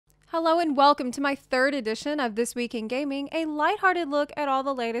Hello and welcome to my third edition of This Week in Gaming, a lighthearted look at all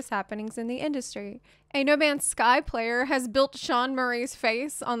the latest happenings in the industry. A No Man's Sky player has built Sean Murray's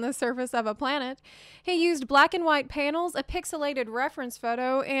face on the surface of a planet. He used black and white panels, a pixelated reference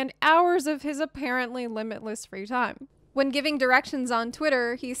photo, and hours of his apparently limitless free time. When giving directions on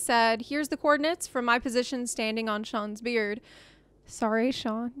Twitter, he said, "Here's the coordinates from my position standing on Sean's beard." Sorry,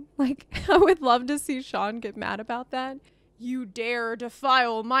 Sean. I would love to see Sean get mad about that. You dare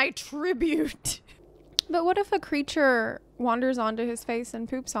defile my tribute. But what if a creature wanders onto his face and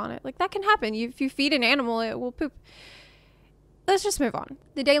poops on it? That can happen. If you feed an animal, it will poop. Let's just move on.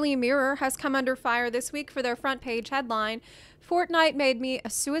 The Daily Mirror has come under fire this week for their front page headline, "Fortnite made me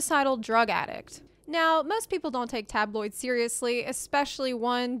a suicidal drug addict." Now, most people don't take tabloids seriously, especially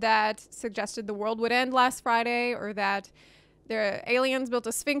one that suggested the world would end last Friday, or that the aliens built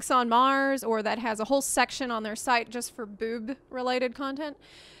a sphinx on Mars, or that has a whole section on their site just for boob-related content.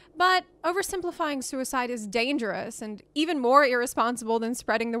 But oversimplifying suicide is dangerous and even more irresponsible than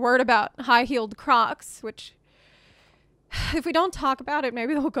spreading the word about high-heeled Crocs, which, if we don't talk about it,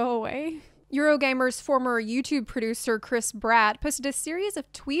 maybe they'll go away. Eurogamer's former YouTube producer Chris Bratt posted a series of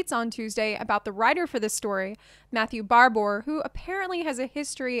tweets on Tuesday about the writer for this story, Matthew Barbour, who apparently has a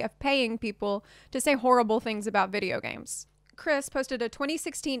history of paying people to say horrible things about video games. Chris posted a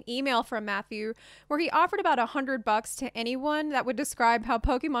 2016 email from Matthew where he offered about $100 to anyone that would describe how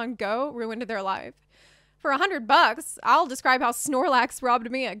Pokemon Go ruined their life. For $100, I'll describe how Snorlax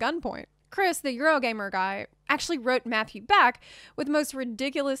robbed me at gunpoint. Chris, the Eurogamer guy, actually wrote Matthew back with the most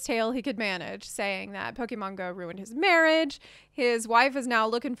ridiculous tale he could manage, saying that Pokemon Go ruined his marriage, his wife is now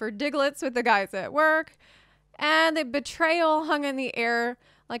looking for Digletts with the guys at work, and the betrayal hung in the air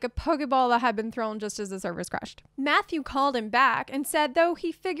like a Pokeball that had been thrown just as the servers crashed. Matthew called him back and said though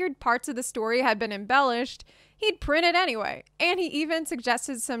he figured parts of the story had been embellished, he'd print it anyway, and he even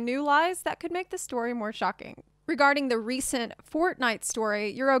suggested some new lies that could make the story more shocking. Regarding the recent Fortnite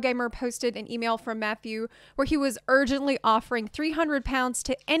story, Eurogamer posted an email from Matthew where he was urgently offering £300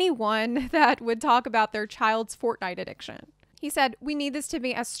 to anyone that would talk about their child's Fortnite addiction. He said, "We need this to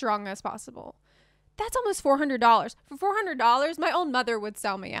be as strong as possible." That's almost $400. For $400, my own mother would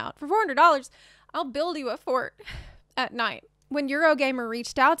sell me out. For $400, I'll build you a fort at night. When Eurogamer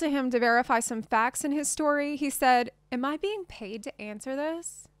reached out to him to verify some facts in his story, he said, "Am I being paid to answer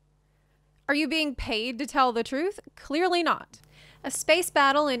this? Are you being paid to tell the truth? Clearly not." A space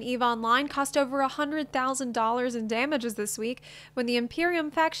battle in EVE Online cost over $100,000 in damages this week when the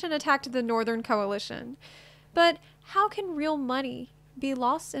Imperium faction attacked the Northern Coalition. But how can real money be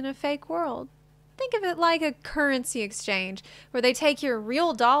lost in a fake world? Think of it like a currency exchange, where they take your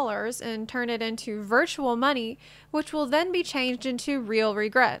real dollars and turn it into virtual money, which will then be changed into real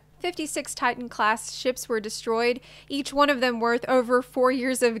regret. 56 Titan-class ships were destroyed, each one of them worth over 4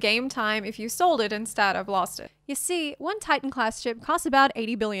 years of game time if you sold it instead of lost it. You see, one Titan-class ship costs about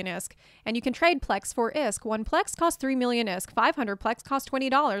 80 billion ISK, and you can trade Plex for ISK. One Plex costs 3 million ISK, 500 Plex costs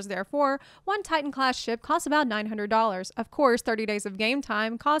 $20, therefore, one Titan-class ship costs about $900. Of course, 30 days of game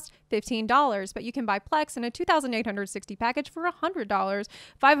time costs $15, but you can buy Plex in a 2,860 package for $100.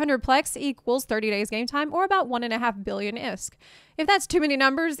 500 Plex equals 30 days game time, or about 1.5 billion ISK. If that's too many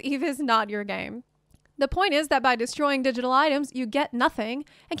numbers, EVE is not your game. The point is that by destroying digital items, you get nothing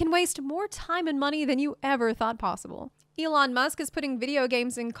and can waste more time and money than you ever thought possible. Elon Musk is putting video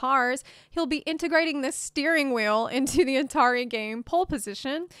games in cars. He'll be integrating the steering wheel into the Atari game Pole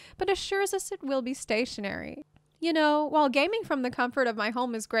Position, but assures us it will be stationary. You know, while gaming from the comfort of my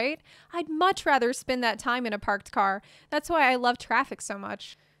home is great, I'd much rather spend that time in a parked car. That's why I love traffic so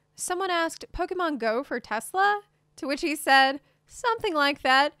much. Someone asked, "Pokemon Go for Tesla?" To which he said, "Something like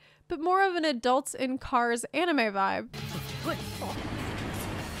that, but more of an adults in cars anime vibe."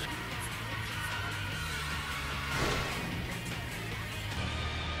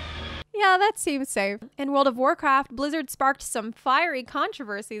 Yeah, that seems safe. In World of Warcraft, Blizzard sparked some fiery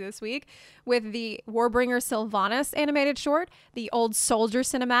controversy this week with the Warbringer Sylvanas animated short, the Old Soldier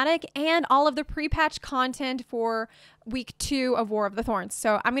cinematic, and all of the pre-patch content for week 2 of War of the Thorns.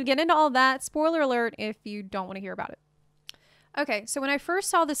 So I'm going to get into all that. Spoiler alert if you don't want to hear about it. Okay, so when I first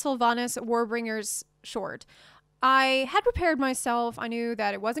saw the Sylvanas Warbringers short, I had prepared myself. I knew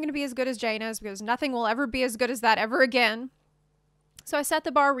that it wasn't going to be as good as Jaina's because nothing will ever be as good as that ever again. So I set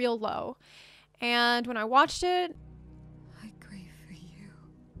the bar real low. And when I watched it, I grieve for you.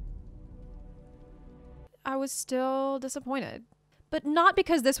 I was still disappointed. But not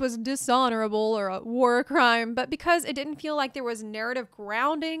because this was dishonorable or a war crime, but because it didn't feel like there was narrative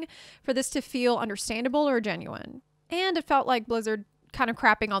grounding for this to feel understandable or genuine. And it felt like Blizzard kind of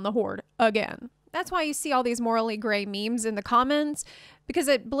crapping on the Horde again. That's why you see all these morally gray memes in the comments, because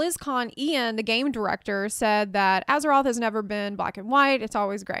at BlizzCon, Ian, the game director, said that Azeroth has never been black and white, it's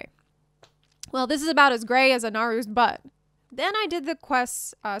always gray. Well, this is about as gray as a Naru's butt. Then I did the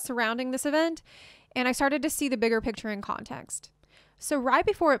quests surrounding this event, and I started to see the bigger picture in context. So right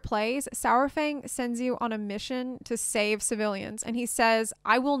before it plays, Saurfang sends you on a mission to save civilians, and he says,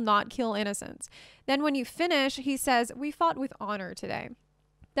 "I will not kill innocents." Then when you finish, he says, "We fought with honor today."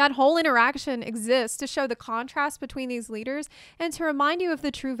 That whole interaction exists to show the contrast between these leaders and to remind you of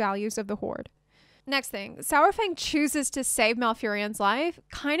the true values of the Horde. Next thing, Saurfang chooses to save Malfurion's life,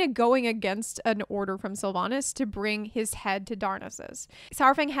 kind of going against an order from Sylvanas to bring his head to Darnassus.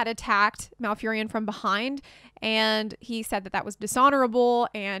 Saurfang had attacked Malfurion from behind, and he said that that was dishonorable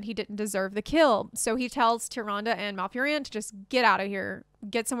and he didn't deserve the kill. So he tells Tyrande and Malfurion to just get out of here,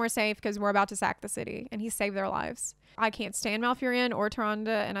 get somewhere safe because we're about to sack the city, and he saved their lives. I can't stand Malfurion or Tyrande,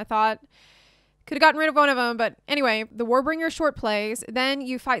 and I thought could have gotten rid of one of them, but anyway, the Warbringer short plays. Then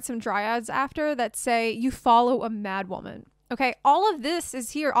you fight some dryads after that say you follow a madwoman. Okay, all this is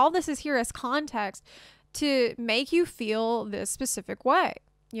here as context to make you feel this specific way.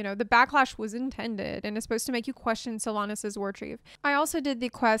 You know, the backlash was intended and is supposed to make you question Sylvanas' Wartrieve. I also did the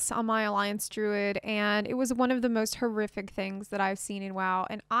quests on my Alliance Druid, and it was one of the most horrific things that I've seen in WoW.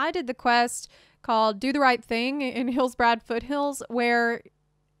 And I did the quest called Do the Right Thing in Hillsbrad Foothills, where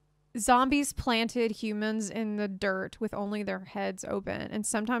zombies planted humans in the dirt with only their heads open, and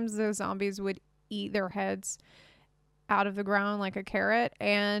sometimes those zombies would eat their heads out of the ground like a carrot,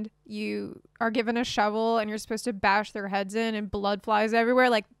 and you are given a shovel and you're supposed to bash their heads in and blood flies everywhere.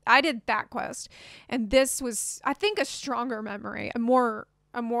 Like, I did that quest, and this was, I think, a stronger memory, a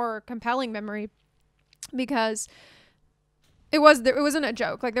more compelling memory, because it wasn't a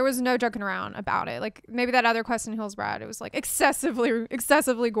joke. Like, there was no joking around about it. Like, maybe that other quest in Hillsbrad, it was like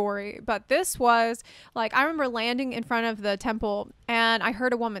excessively gory. But this was like, I remember landing in front of the temple and I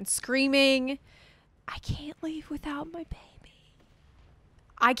heard a woman screaming, "I can't leave without my baby.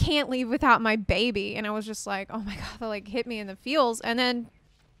 I can't leave without my baby." And I was just like, oh my God, that like hit me in the feels. And then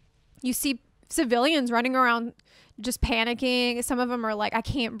you see civilians running around just panicking. Some of them are like, I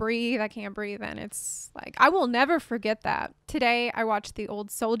can't breathe. And it's like, I will never forget that. Today I watched the Old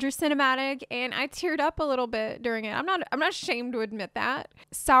Soldier cinematic and I teared up a little bit during it. I'm not ashamed to admit that.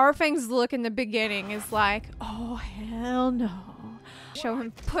 Saurfang's look in the beginning is like, oh hell no. Show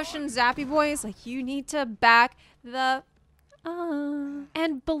him pushing Zappy Boys like, you need to back the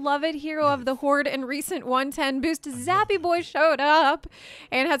and beloved hero of the Horde and recent 110 boost, Zappy Boy showed up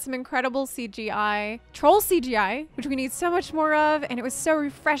and had some incredible CGI, troll CGI, which we need so much more of, and it was so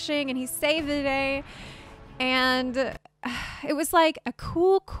refreshing, and he saved the day. And it was like a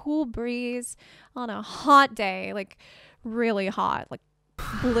cool breeze on a hot day, like really hot, like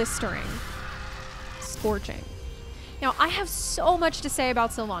blistering, scorching. Now, I have so much to say about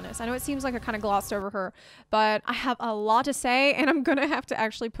Sylvanas. I know it seems like I kind of glossed over her, but I have a lot to say, and I'm going to have to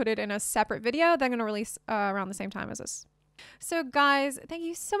actually put it in a separate video that I'm going to release around the same time as this. So guys, thank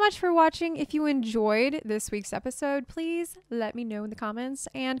you so much for watching. If you enjoyed this week's episode, please let me know in the comments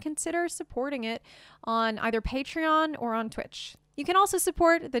and consider supporting it on either Patreon or on Twitch. You can also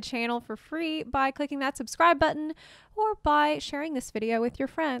support the channel for free by clicking that subscribe button or by sharing this video with your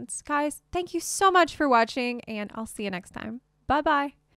friends. Guys, thank you so much for watching, and I'll see you next time. Bye-bye.